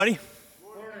Buddy,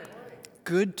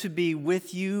 good to be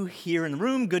with you here in the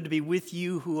room. Good to be with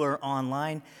you who are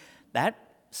online. That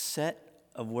set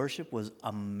of worship was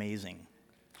amazing.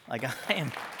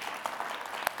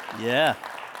 Yeah,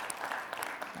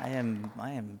 I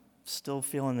am still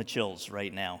feeling the chills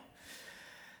right now.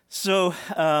 So,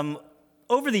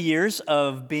 over the years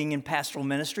of being in pastoral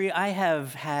ministry, I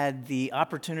have had the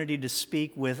opportunity to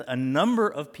speak with a number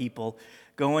of people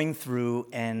going through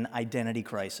an identity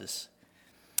crisis.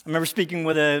 I remember speaking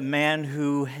with a man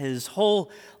who his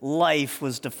whole life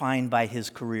was defined by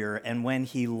his career, and when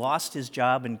he lost his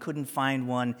job and couldn't find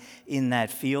one in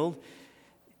that field,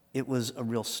 it was a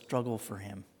real struggle for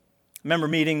him. I remember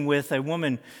meeting with a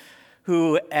woman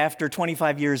who, after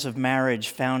 25 years of marriage,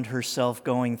 found herself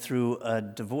going through a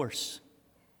divorce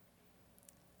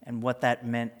and what that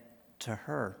meant to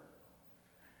her.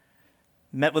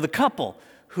 Met with a couple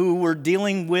who were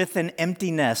dealing with an empty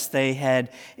nest. They had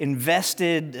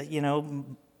invested,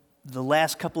 the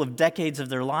last couple of decades of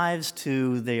their lives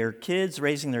to their kids,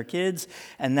 raising their kids,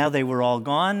 and now they were all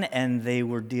gone, and they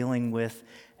were dealing with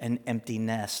an empty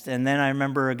nest. And then I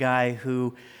remember a guy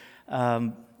who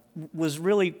was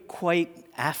really quite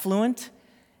affluent,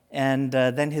 and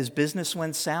then his business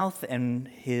went south, and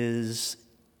his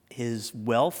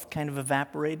wealth kind of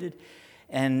evaporated,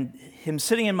 and him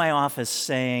sitting in my office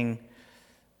saying,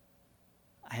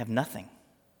 I have nothing,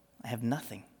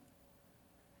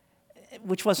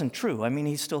 which wasn't true. I mean,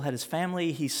 he still had his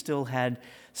family, he still had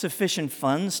sufficient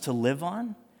funds to live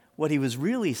on. What he was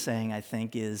really saying, I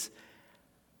think, is,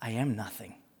 I am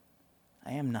nothing.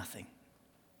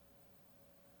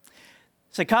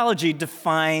 Psychology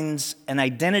defines an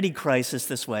identity crisis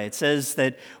this way. It says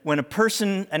that when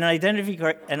an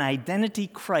identity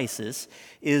crisis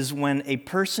is when a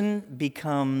person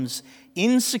becomes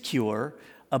insecure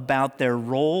about their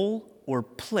role or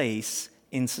place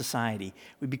in society.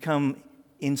 We become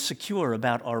insecure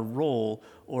about our role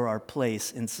or our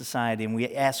place in society, and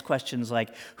we ask questions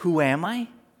like, who am I?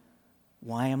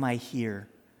 Why am I here?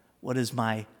 What is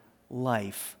my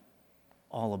life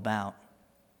all about?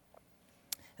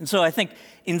 And so I think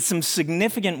in some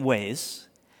significant ways,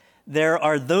 there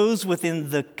are those within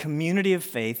the community of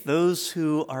faith, those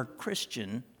who are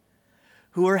Christian,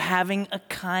 who are having a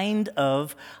kind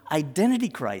of identity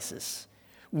crisis.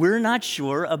 We're not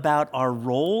sure about our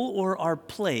role or our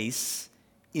place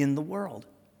in the world.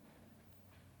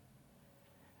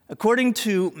 According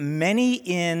to many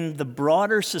in the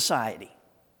broader society,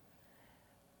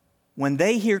 when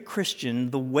they hear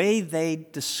Christian, the way they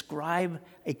describe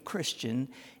a Christian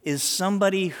is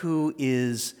somebody who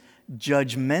is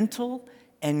judgmental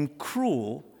and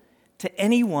cruel to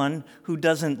anyone who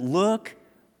doesn't look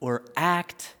or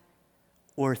act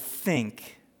or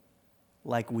think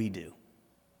like we do.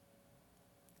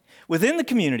 Within the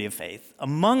community of faith,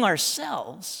 among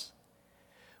ourselves,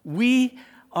 we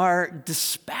are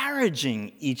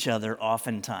disparaging each other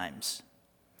oftentimes.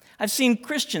 I've seen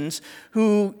Christians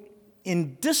who,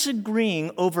 in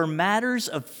disagreeing over matters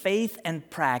of faith and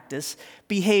practice,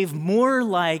 behave more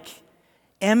like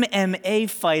MMA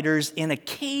fighters in a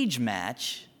cage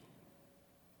match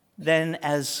than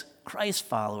as Christ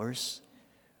followers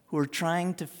who are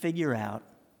trying to figure out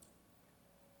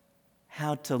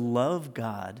how to love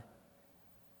God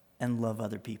and love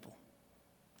other people.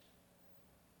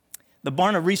 The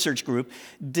Barna Research Group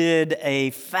did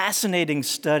a fascinating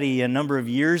study a number of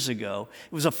years ago.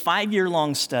 It was a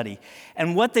 5-year-long study.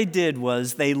 And what they did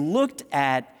was they looked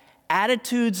at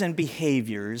attitudes and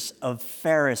behaviors of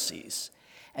Pharisees.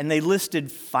 And they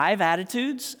listed 5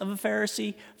 attitudes of a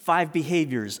Pharisee, 5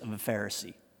 behaviors of a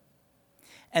Pharisee.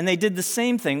 And they did the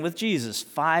same thing with Jesus.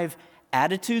 5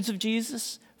 attitudes of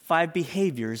Jesus, 5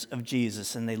 behaviors of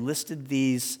Jesus. And they listed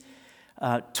these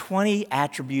 20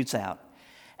 attributes out.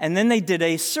 And then they did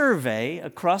a survey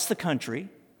across the country,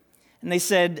 and they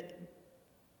said,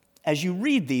 as you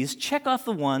read these, check off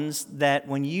the ones that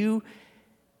when you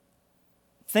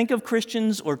think of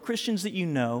Christians or Christians that you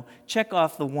know, check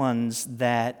off the ones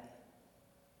that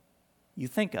you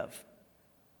think of.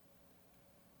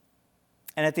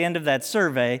 And at the end of that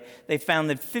survey, they found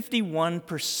that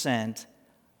 51%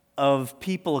 of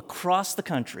people across the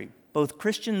country, both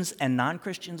Christians and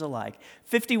non-Christians alike,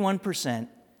 51%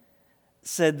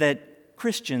 said that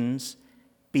Christians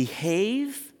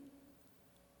behave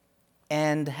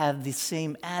and have the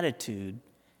same attitude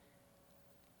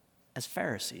as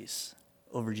Pharisees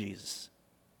over Jesus.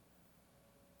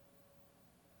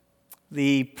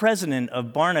 The president of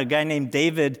Barna, a guy named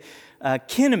David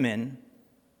Kinnaman,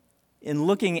 in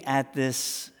looking at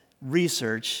this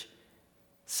research,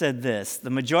 said this: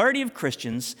 the majority of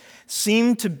Christians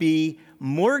seem to be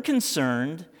more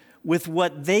concerned with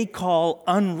what they call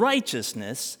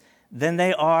unrighteousness than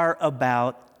they are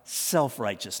about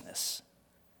self-righteousness.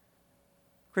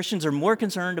 Christians are more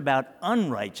concerned about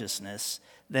unrighteousness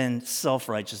than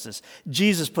self-righteousness.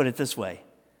 Jesus put it this way: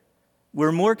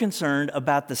 we're more concerned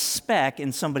about the speck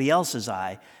in somebody else's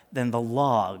eye than the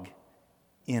log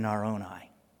in our own eye.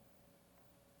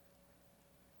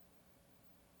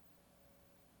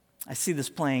 I see this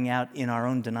playing out in our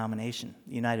own denomination,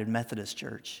 the United Methodist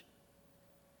Church.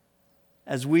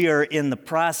 As we are in the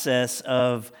process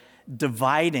of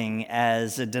dividing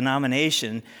as a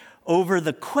denomination over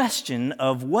the question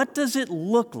of what does it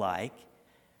look like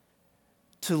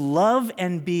to love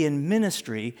and be in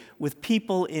ministry with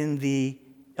people in the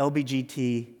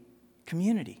LGBT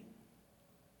community.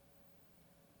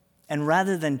 And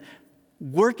rather than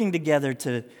working together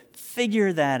to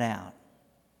figure that out,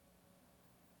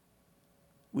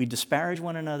 we disparage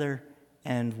one another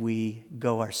and we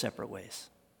go our separate ways.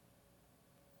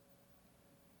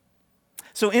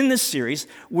 So in this series,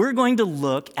 we're going to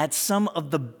look at some of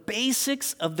the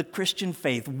basics of the Christian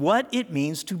faith, what it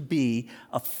means to be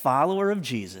a follower of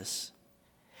Jesus.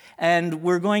 And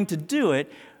we're going to do it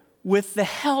with the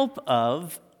help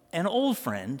of an old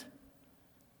friend,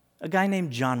 a guy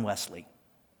named John Wesley.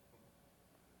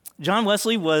 John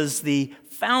Wesley was the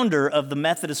founder of the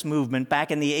Methodist movement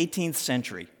back in the 18th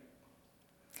century.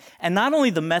 And not only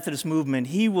the Methodist movement,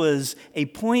 he was a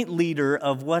point leader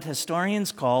of what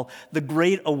historians call the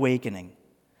Great Awakening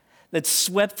that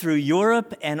swept through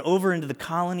Europe and over into the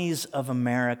colonies of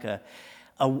America.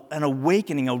 An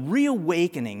awakening, a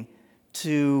reawakening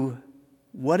to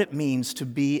what it means to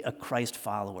be a Christ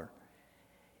follower.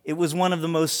 It was one of the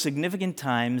most significant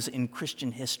times in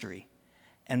Christian history,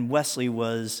 and Wesley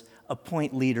was a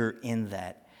point leader in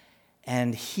that.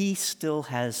 And he still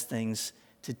has things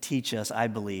to teach us, I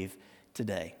believe,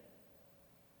 today.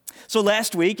 So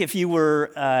last week, if you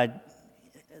were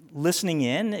listening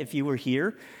in, if you were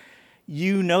here,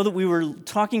 you know that we were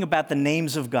talking about the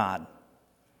names of God.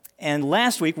 And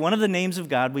last week, one of the names of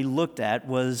God we looked at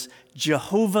was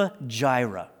Jehovah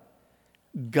Jireh.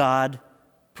 God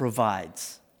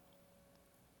provides.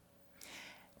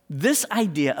 This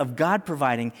idea of God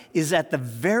providing is at the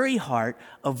very heart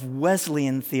of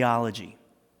Wesleyan theology.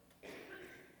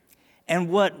 And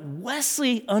what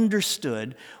Wesley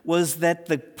understood was that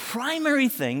the primary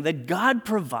thing that God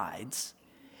provides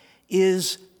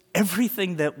is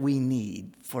everything that we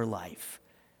need for life.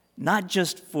 Not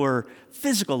just for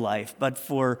physical life, but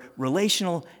for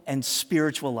relational and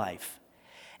spiritual life.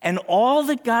 And all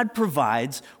that God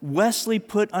provides, Wesley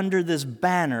put under this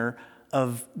banner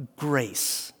of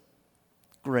grace.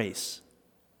 Grace.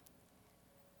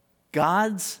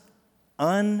 God's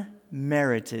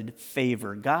unmerited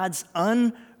favor, God's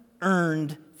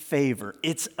unearned favor.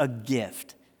 It's a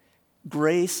gift.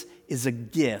 Grace is a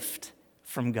gift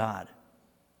from God.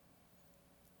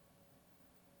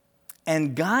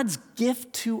 And God's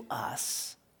gift to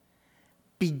us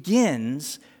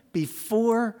begins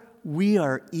before we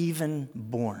are even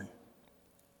born.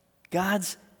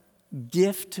 God's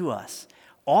gift to us.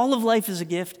 All of life is a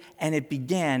gift, and it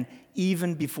began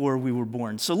even before we were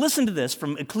born. So listen to this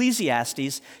from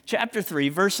Ecclesiastes chapter 3,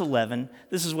 verse 11.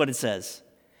 This is what it says.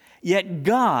 Yet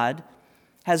God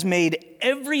has made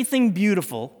everything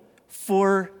beautiful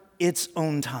for its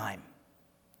own time.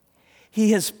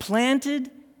 He has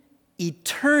planted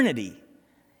eternity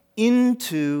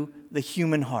into the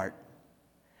human heart.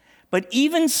 But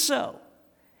even so,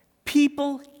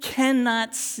 people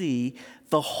cannot see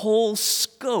the whole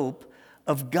scope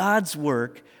of God's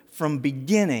work from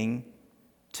beginning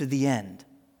to the end.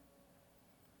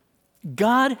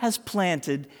 God has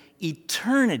planted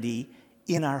eternity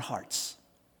in our hearts.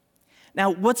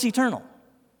 Now, what's eternal?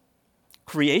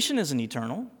 Creation isn't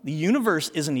eternal. The universe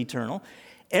isn't eternal.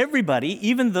 Everybody,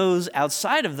 even those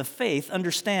outside of the faith,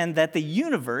 understand that the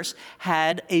universe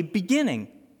had a beginning,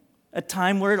 a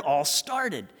time where it all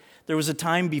started. There was a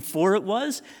time before it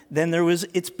was, then there was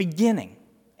its beginning,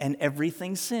 and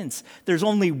everything since. There's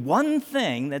only one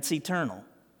thing that's eternal,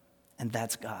 and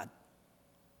that's God.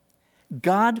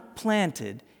 God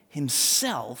planted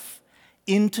himself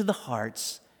into the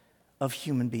hearts of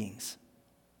human beings.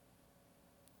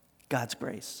 God's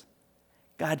grace.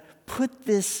 God put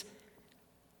this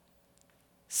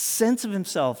sense of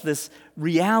himself, this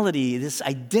reality, this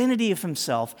identity of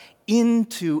himself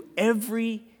into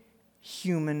every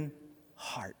human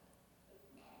heart.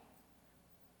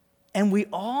 And we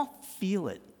all feel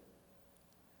it.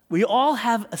 We all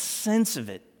have a sense of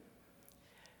it,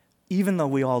 even though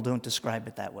we all don't describe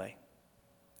it that way.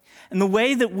 And the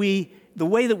way that we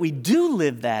do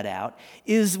live that out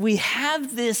is we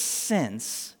have this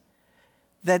sense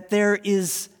that there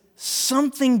is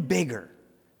something bigger,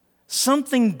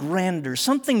 something grander,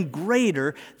 something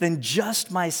greater than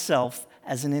just myself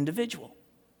as an individual.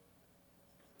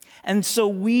 And so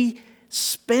we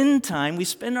spend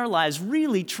our lives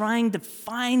really trying to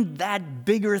find that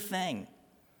bigger thing.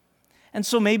 And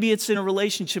so maybe it's in a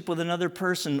relationship with another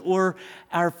person, or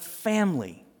our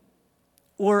family,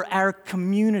 or our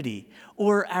community,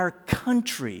 or our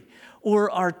country,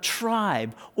 or our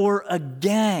tribe, or a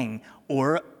gang,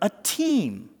 or a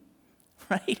team,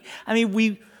 right? I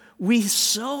mean, we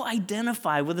so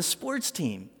identify with a sports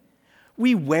team.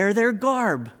 We wear their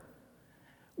garb.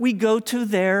 We go to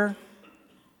their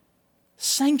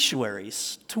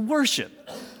sanctuaries to worship,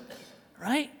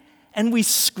 right? And we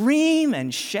scream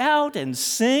and shout and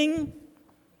sing.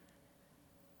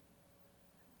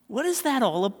 What is that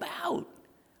all about?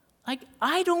 Like,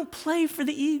 I don't play for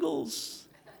the Eagles.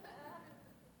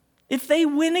 If they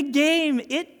win a game,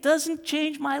 it doesn't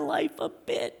change my life a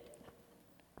bit.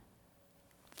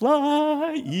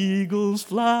 Fly, Eagles,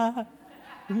 fly.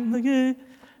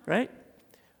 Right?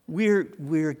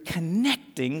 We're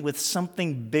connecting with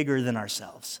something bigger than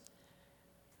ourselves.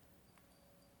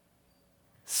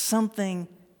 Something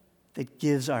that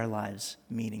gives our lives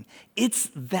meaning. It's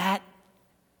that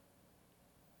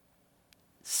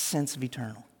sense of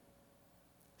eternal.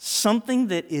 Something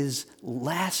that is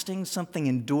lasting, something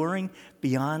enduring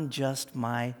beyond just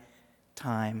my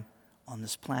time on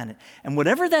this planet. And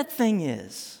whatever that thing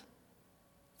is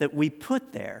that we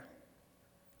put there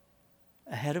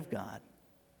ahead of God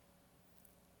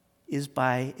is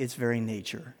by its very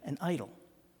nature an idol.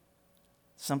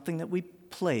 Something that we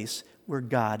place where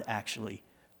God actually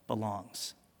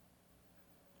belongs.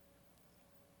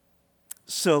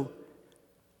 So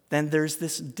then there's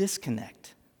this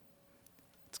disconnect.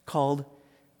 It's called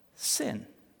sin,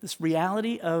 this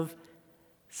reality of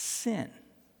sin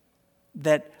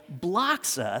that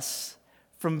blocks us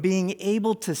from being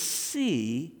able to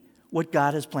see what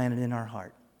God has planted in our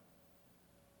heart.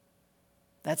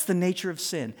 That's the nature of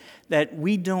sin, that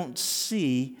we don't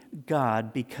see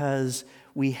God because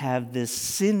we have this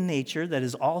sin nature that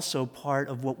is also part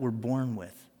of what we're born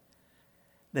with,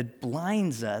 that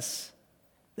blinds us,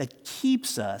 that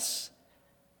keeps us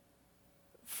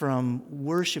from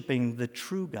worshiping the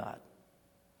true God.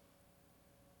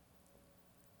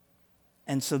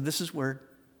 And so this is where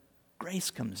grace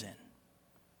comes in,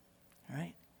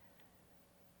 right?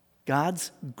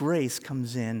 God's grace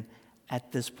comes in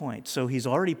at this point. So he's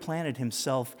already planted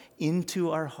himself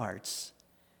into our hearts.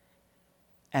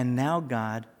 And now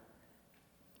God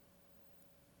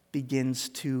begins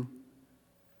to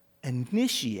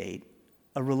initiate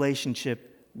a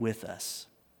relationship with us.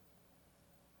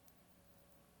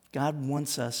 God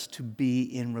wants us to be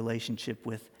in relationship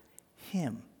with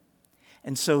him.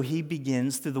 And so he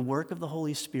begins, through the work of the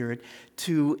Holy Spirit,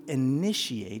 to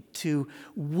initiate, to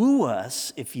woo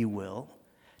us, if you will,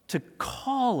 to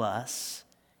call us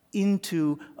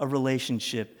into a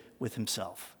relationship with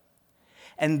himself.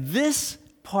 And this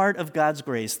part of God's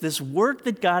grace, this work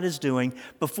that God is doing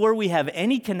before we have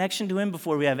any connection to him,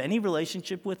 before we have any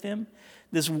relationship with him,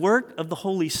 this work of the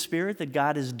Holy Spirit that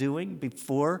God is doing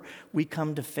before we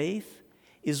come to faith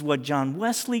is what John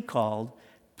Wesley called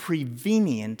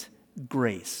prevenient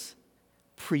grace.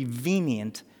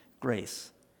 Prevenient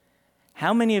grace.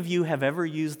 How many of you have ever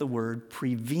used the word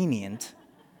prevenient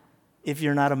if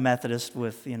you're not a Methodist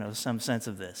with, some sense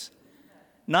of this?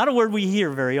 Not a word we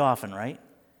hear very often, right?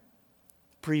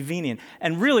 Prevenient.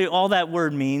 And really all that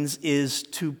word means is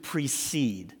to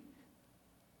precede,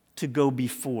 to go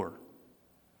before.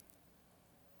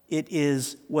 It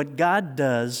is what God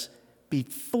does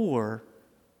before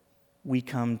we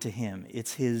come to him.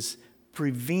 It's his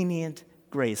prevenient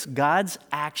grace. God's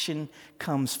action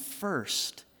comes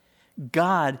first.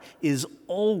 God is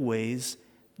always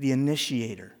the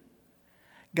initiator.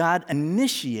 God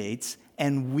initiates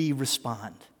and we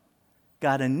respond.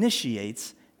 God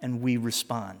initiates and we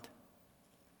respond.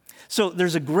 So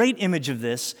there's a great image of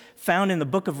this found in the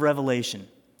book of Revelation.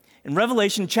 In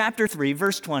Revelation chapter 3,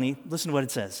 verse 20, listen to what it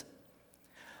says.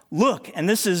 Look, and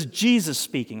this is Jesus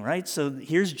speaking, right? So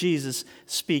here's Jesus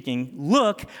speaking.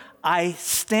 Look, I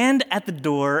stand at the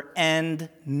door and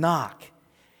knock.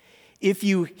 If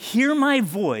you hear my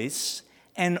voice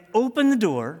and open the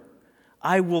door,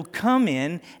 I will come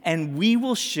in and we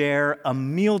will share a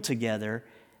meal together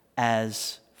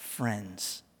as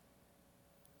friends.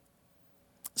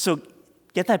 So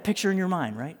get that picture in your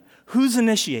mind, right? Who's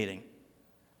initiating?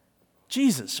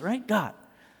 Jesus, right? God.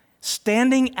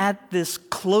 Standing at this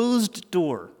closed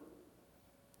door.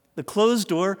 The closed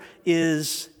door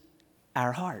is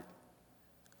our heart,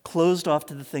 closed off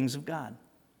to the things of God.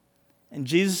 And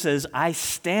Jesus says, I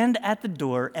stand at the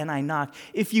door and I knock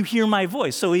if you hear my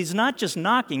voice. So he's not just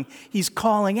knocking, he's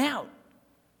calling out.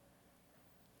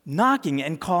 Knocking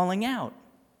and calling out.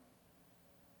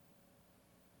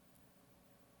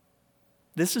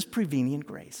 This is prevenient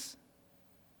grace.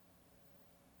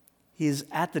 He is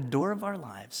at the door of our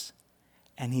lives,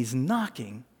 and he's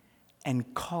knocking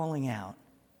and calling out,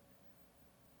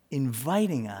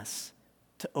 inviting us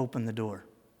to open the door.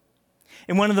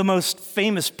 In one of the most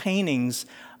famous paintings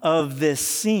of this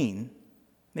scene,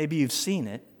 maybe you've seen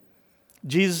it,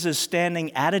 Jesus is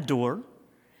standing at a door,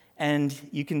 and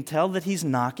you can tell that he's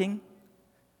knocking.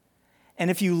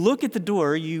 And if you look at the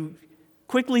door, you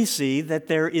quickly see that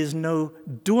there is no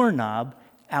doorknob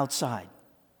outside.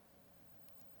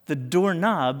 The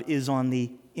doorknob is on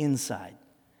the inside.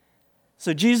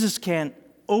 So Jesus can't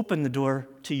open the door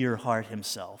to your heart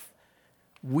himself.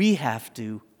 We have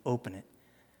to open it.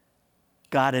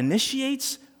 God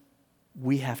initiates,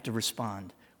 we have to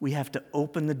respond. We have to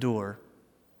open the door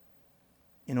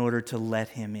in order to let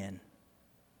him in.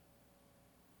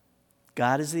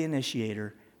 God is the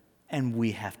initiator, and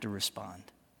we have to respond.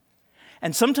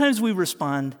 And sometimes we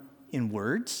respond in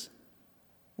words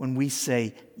when we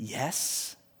say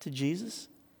yes to Jesus,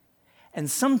 and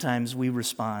sometimes we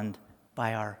respond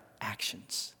by our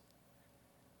actions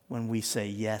when we say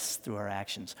yes through our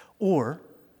actions, or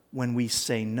when we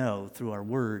say no through our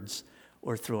words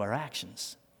or through our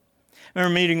actions. I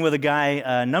remember meeting with a guy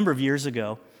a number of years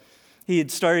ago. He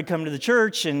had started coming to the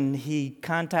church, and he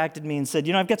contacted me and said,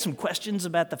 I've got some questions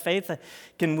about the faith.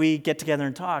 Can we get together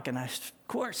and talk? And I said, of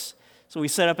course. So we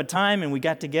set up a time, and we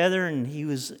got together, and he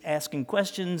was asking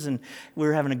questions, and we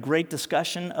were having a great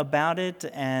discussion about it.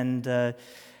 And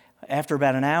after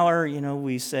about an hour,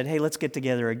 we said, hey, let's get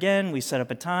together again. We set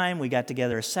up a time. We got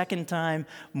together a second time.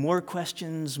 More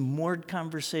questions, more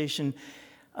conversation.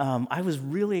 I was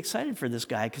really excited for this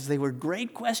guy because they were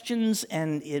great questions,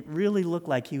 and it really looked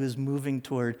like he was moving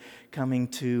toward coming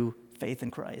to faith in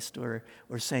Christ or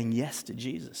saying yes to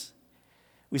Jesus.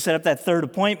 We set up that third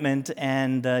appointment,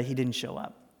 and he didn't show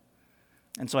up.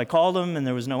 And so I called him, and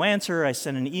there was no answer. I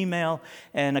sent an email,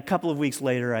 and a couple of weeks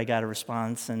later, I got a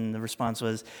response, and the response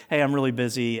was, hey, I'm really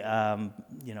busy.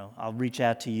 I'll reach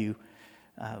out to you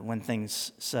when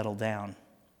things settle down,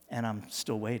 and I'm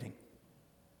still waiting.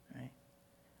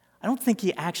 I don't think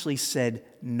he actually said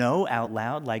no out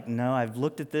loud, like, no, I've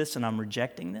looked at this and I'm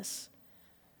rejecting this.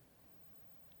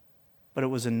 But it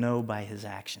was a no by his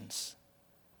actions.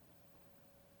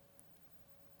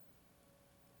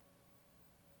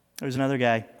 There was another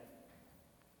guy,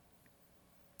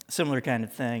 similar kind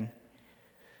of thing.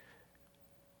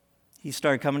 He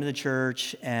started coming to the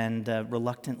church, and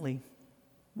reluctantly,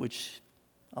 which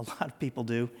a lot of people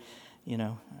do,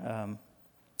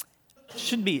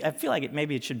 should be, I feel like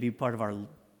maybe it should be part of our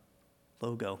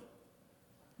logo,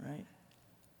 right?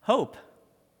 Hope,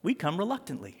 we come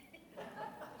reluctantly.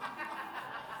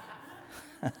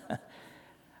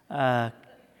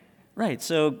 Right,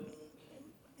 so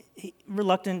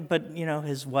reluctant, but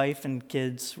his wife and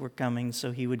kids were coming,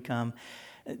 so he would come.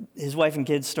 His wife and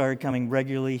kids started coming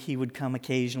regularly. He would come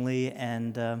occasionally,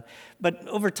 but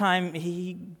over time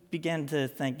he began to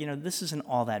think, this isn't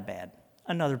all that bad.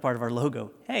 Another part of our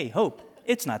logo. Hey, hope,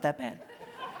 it's not that bad.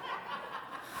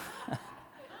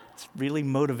 It's really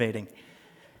motivating.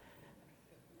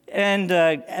 And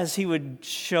as he would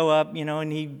show up,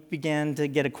 and he began to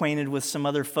get acquainted with some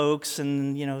other folks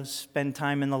and, spend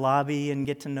time in the lobby and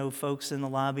get to know folks in the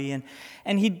lobby.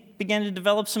 And he began to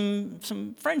develop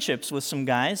some friendships with some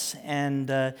guys. And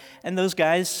those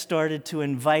guys started to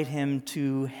invite him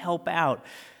to help out.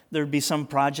 There'd be some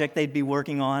project they'd be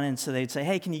working on, and so they'd say,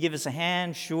 hey, can you give us a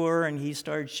hand? Sure. And he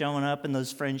started showing up, and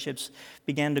those friendships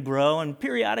began to grow. And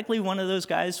periodically, one of those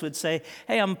guys would say,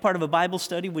 hey, I'm part of a Bible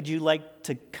study. Would you like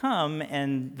to come?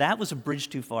 And that was a bridge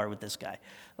too far with this guy.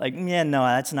 Like, yeah, no,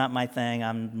 that's not my thing.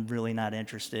 I'm really not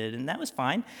interested. And that was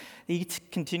fine. He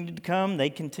continued to come. They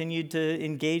continued to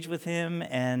engage with him,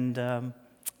 and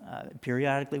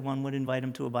periodically one would invite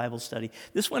him to a Bible study.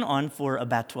 This went on for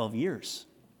about 12 years.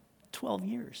 12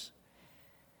 years.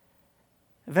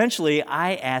 Eventually,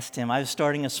 I asked him, I was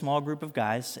starting a small group of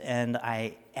guys, and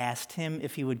I asked him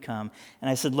if he would come. And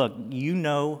I said, look,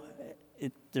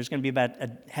 there's going to be about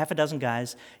half a dozen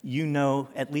guys. You know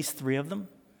at least 3 of them,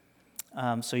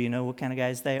 so you know what kind of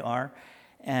guys they are.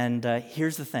 And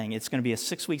here's the thing. It's going to be a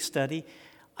 6-week study.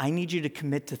 I need you to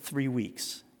commit to 3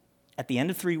 weeks. At the end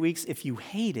of 3 weeks, if you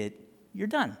hate it, you're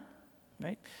done.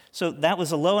 Right? So that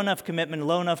was a low enough commitment,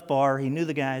 low enough bar. He knew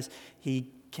the guys. He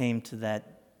came to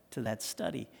that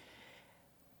study.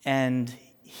 And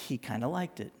he kind of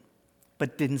liked it,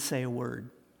 but didn't say a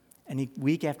word. And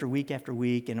week after week after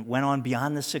week, and it went on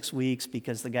beyond the 6 weeks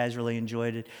because the guys really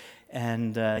enjoyed it,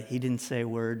 and he didn't say a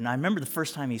word. And I remember the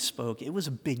first time he spoke, it was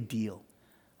a big deal.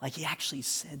 Like he actually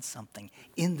said something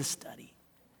in the study.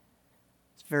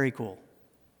 It's very cool.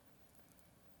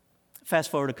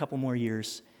 Fast forward a couple more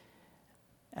years,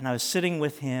 and I was sitting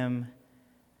with him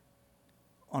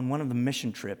on one of the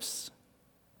mission trips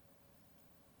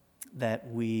that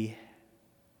we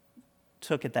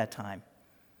took at that time.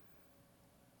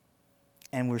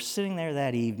 And we're sitting there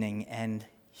that evening, and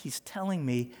he's telling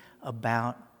me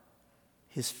about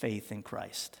his faith in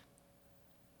Christ.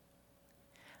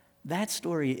 That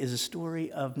story is a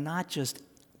story of not just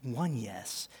one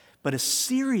yes, but a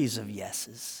series of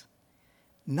yeses.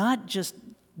 Not just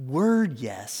word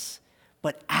yes,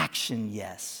 but action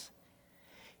yes.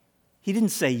 He didn't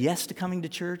say yes to coming to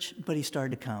church, but he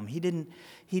started to come. He didn't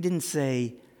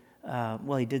say,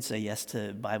 he did say yes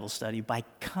to Bible study by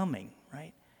coming,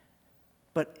 right?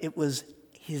 But it was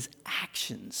his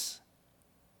actions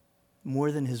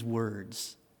more than his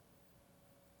words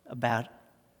about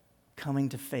coming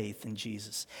to faith in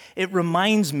Jesus. It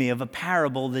reminds me of a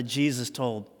parable that Jesus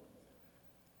told.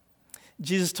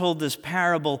 Jesus told this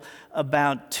parable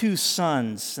about two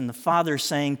sons, and the father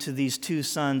saying to these two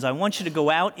sons, I want you to go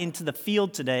out into the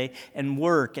field today and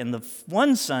work. And the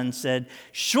one son said,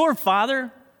 sure,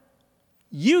 Father,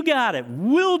 you got it.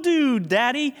 Will do,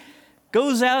 Daddy.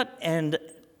 Goes out and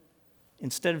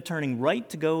instead of turning right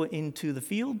to go into the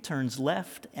field, turns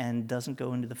left and doesn't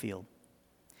go into the field.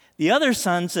 The other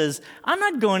son says, I'm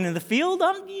not going into the field.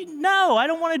 No, I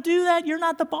don't want to do that. You're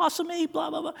not the boss of me, blah,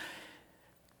 blah, blah.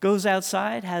 Goes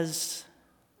outside, has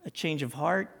a change of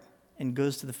heart, and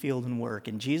goes to the field and work.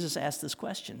 And Jesus asked this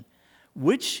question,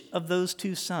 which of those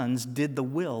two sons did the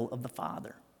will of the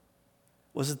Father?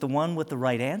 Was it the one with the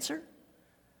right answer,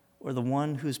 or the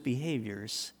one whose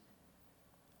behaviors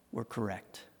were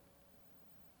correct?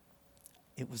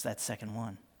 It was that second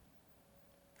one.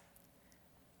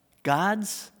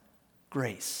 God's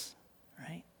grace,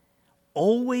 right,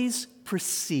 always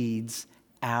precedes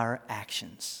our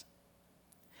actions.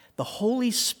 The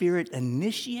Holy Spirit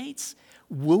initiates,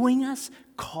 wooing us,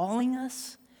 calling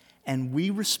us, and we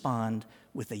respond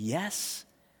with a yes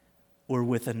or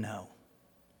with a no.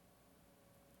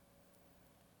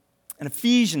 And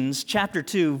Ephesians chapter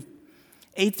 2,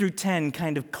 8 through 10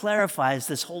 kind of clarifies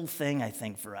this whole thing, I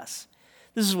think, for us.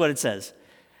 This is what it says.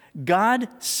 God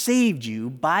saved you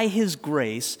by his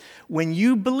grace when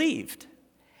you believed.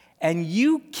 And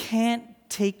you can't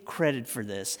take credit for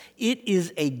this. It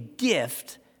is a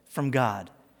gift from God.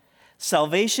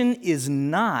 Salvation is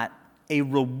not a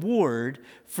reward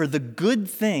for the good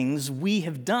things we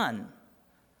have done.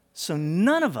 So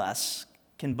none of us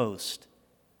can boast.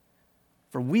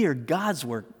 For we are God's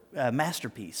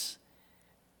masterpiece.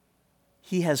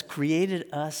 He has created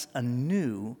us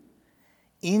anew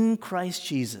in Christ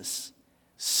Jesus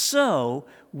so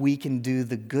we can do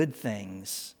the good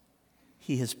things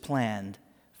he has planned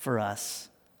for us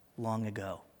long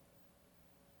ago.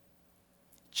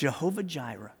 Jehovah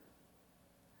Jireh,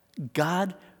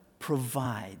 God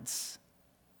provides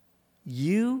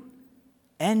you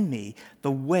and me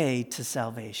the way to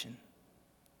salvation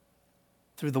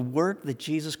through the work that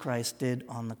Jesus Christ did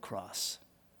on the cross.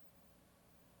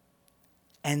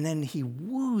 And then he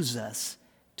woos us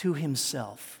to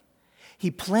himself. He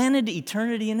planted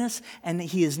eternity in us, and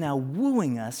he is now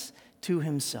wooing us to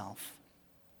himself.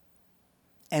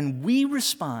 And we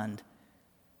respond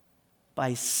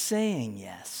by saying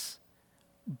yes,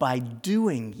 by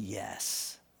doing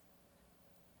yes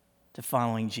to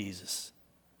following Jesus.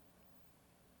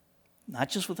 Not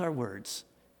just with our words,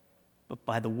 but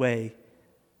by the way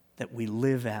that we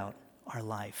live out our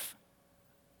life.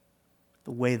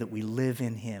 The way that we live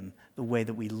in him, the way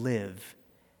that we live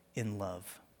in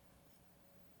love.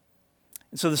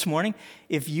 And so this morning,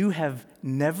 if you have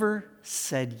never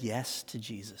said yes to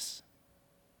Jesus,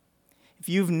 if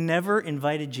you've never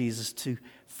invited Jesus to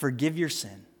forgive your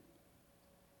sin,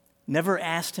 never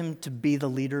asked him to be the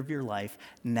leader of your life,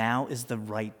 now is the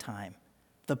right time,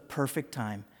 the perfect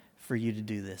time for you to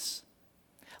do this.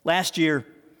 Last year,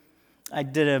 I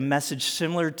did a message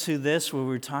similar to this where we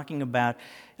were talking about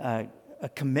a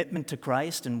commitment to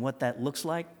Christ and what that looks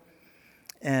like.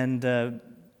 And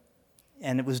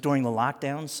it was during the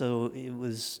lockdown, so it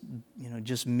was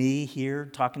just me here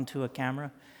talking to a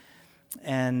camera.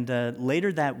 And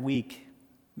later that week,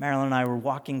 Marilyn and I were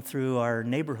walking through our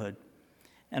neighborhood,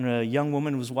 and a young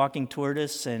woman was walking toward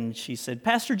us, and she said,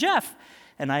 "Pastor Jeff,"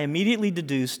 and I immediately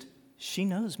deduced, she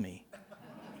knows me.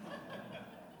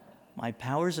 My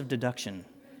powers of deduction.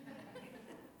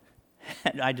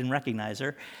 I didn't recognize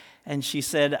her. And she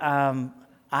said, I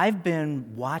I've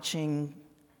been watching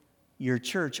your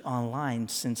church online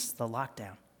since the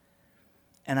lockdown.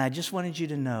 And I just wanted you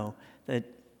to know that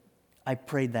I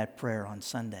prayed that prayer on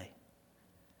Sunday.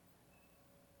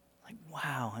 Like,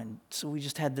 wow. And so we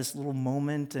just had this little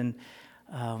moment, and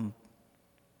how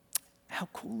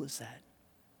cool is that?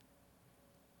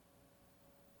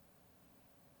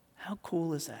 How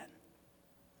cool is that?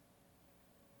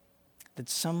 That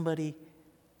somebody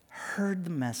heard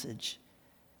the message,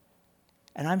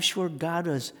 and I'm sure God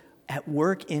was at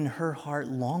work in her heart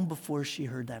long before she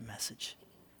heard that message.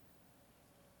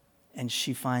 And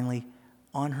she finally,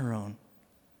 on her own,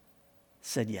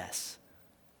 said yes.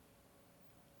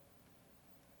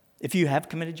 If you have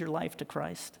committed your life to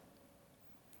Christ,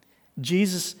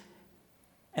 Jesus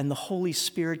and the Holy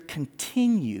Spirit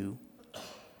continue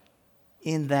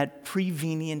in that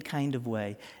prevenient kind of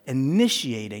way,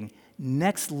 initiating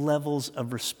next levels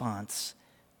of response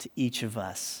to each of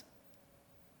us.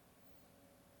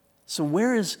 So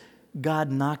where is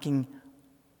God knocking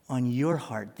on your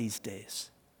heart these days?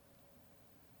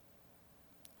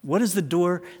 What is the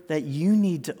door that you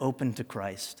need to open to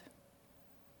Christ?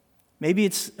 Maybe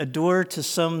it's a door to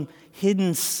some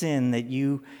hidden sin that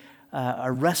you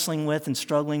are wrestling with and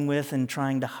struggling with and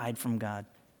trying to hide from God.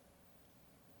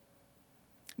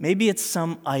 Maybe it's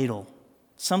some idol,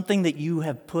 something that you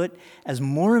have put as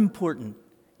more important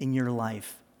in your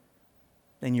life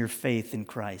than your faith in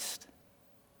Christ.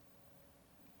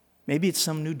 Maybe it's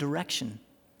some new direction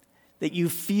that you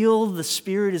feel the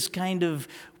Spirit is kind of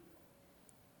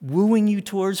wooing you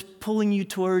towards, pulling you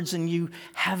towards, and you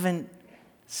haven't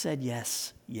said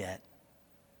yes yet.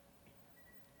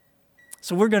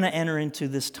 So we're going to enter into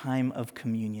this time of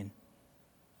communion.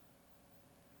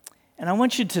 And I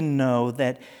want you to know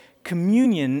that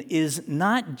communion is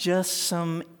not just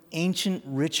some ancient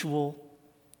ritual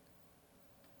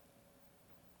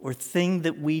or thing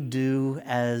that we do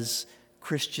as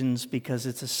Christians because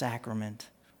it's a sacrament.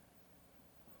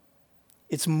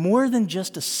 It's more than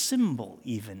just a symbol,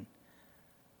 even,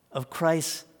 of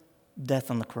Christ's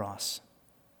death on the cross.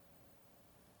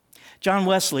 John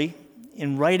Wesley,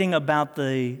 in writing about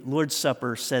the Lord's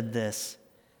Supper, said this: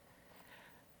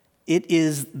 "It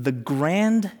is the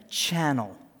grand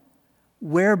channel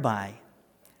whereby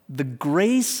the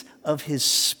grace of his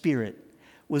Spirit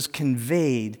was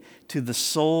conveyed to the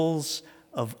souls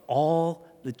of all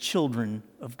the children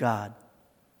of God."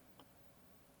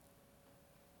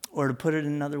 Or to put it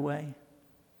another way,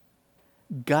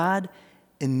 God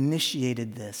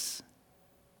initiated this.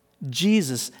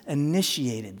 Jesus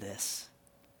initiated this.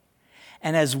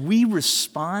 And as we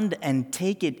respond and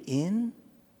take it in,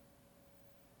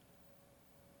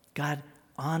 God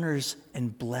honors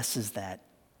and blesses that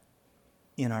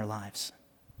in our lives.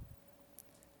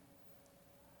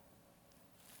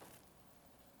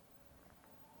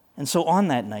 And so on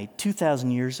that night,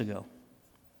 2,000 years ago,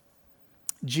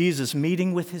 Jesus,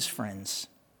 meeting with his friends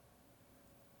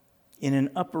in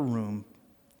an upper room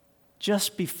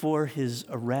just before his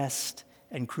arrest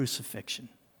and crucifixion,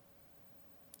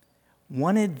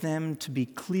 wanted them to be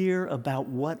clear about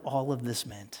what all of this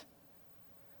meant.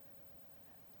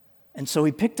 And so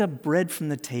he picked up bread from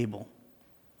the table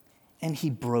and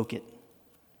he broke it.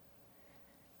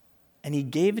 And he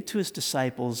gave it to his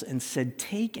disciples and said,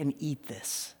 "Take and eat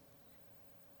this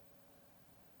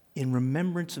in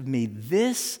remembrance of me."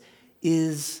 This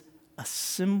is a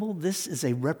symbol, this is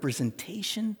a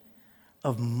representation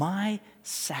of my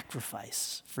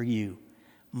sacrifice for you,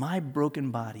 my broken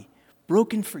body,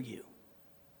 broken for you,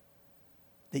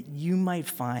 that you might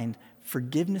find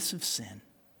forgiveness of sin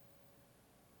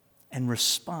and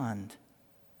respond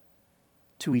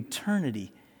to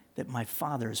eternity that my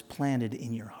Father has planted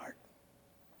in your heart.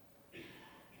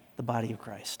 The body of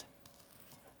Christ.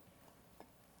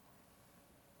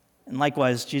 And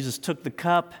likewise, Jesus took the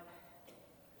cup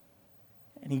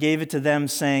and he gave it to them,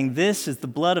 saying, "This is the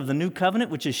blood of the new covenant,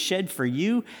 which is shed for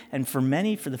you and for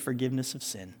many for the forgiveness of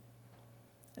sin.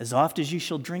 As oft as you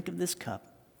shall drink of this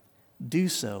cup, do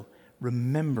so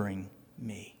remembering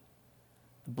me."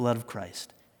 The blood of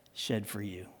Christ shed for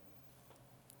you.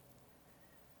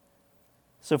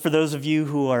 So for those of you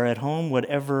who are at home,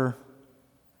 whatever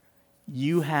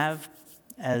you have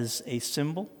as a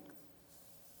symbol,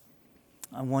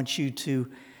 I want you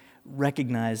to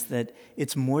recognize that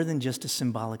it's more than just a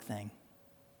symbolic thing.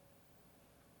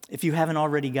 If you haven't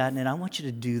already gotten it, I want you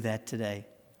to do that today.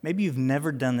 Maybe you've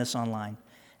never done this online,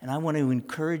 and I want to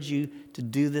encourage you to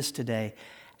do this today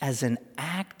as an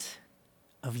act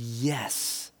of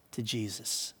yes to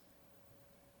Jesus.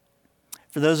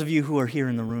 For those of you who are here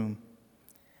in the room,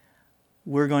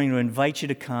 we're going to invite you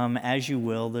to come as you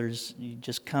will. You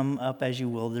just come up as you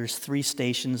will. There's 3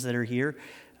 stations that are here,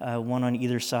 one on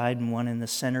either side and one in the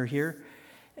center here.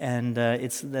 And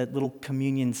it's that little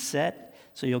communion set.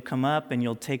 So you'll come up and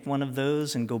you'll take one of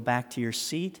those and go back to your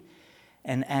seat.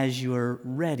 And as you're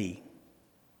ready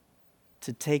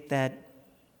to take that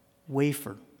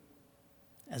wafer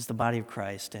as the body of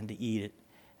Christ and to eat it,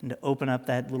 and to open up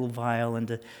that little vial and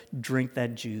to drink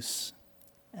that juice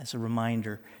as a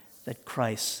reminder that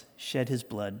Christ shed his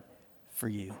blood for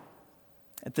you.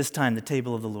 At this time, the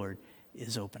table of the Lord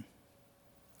is open.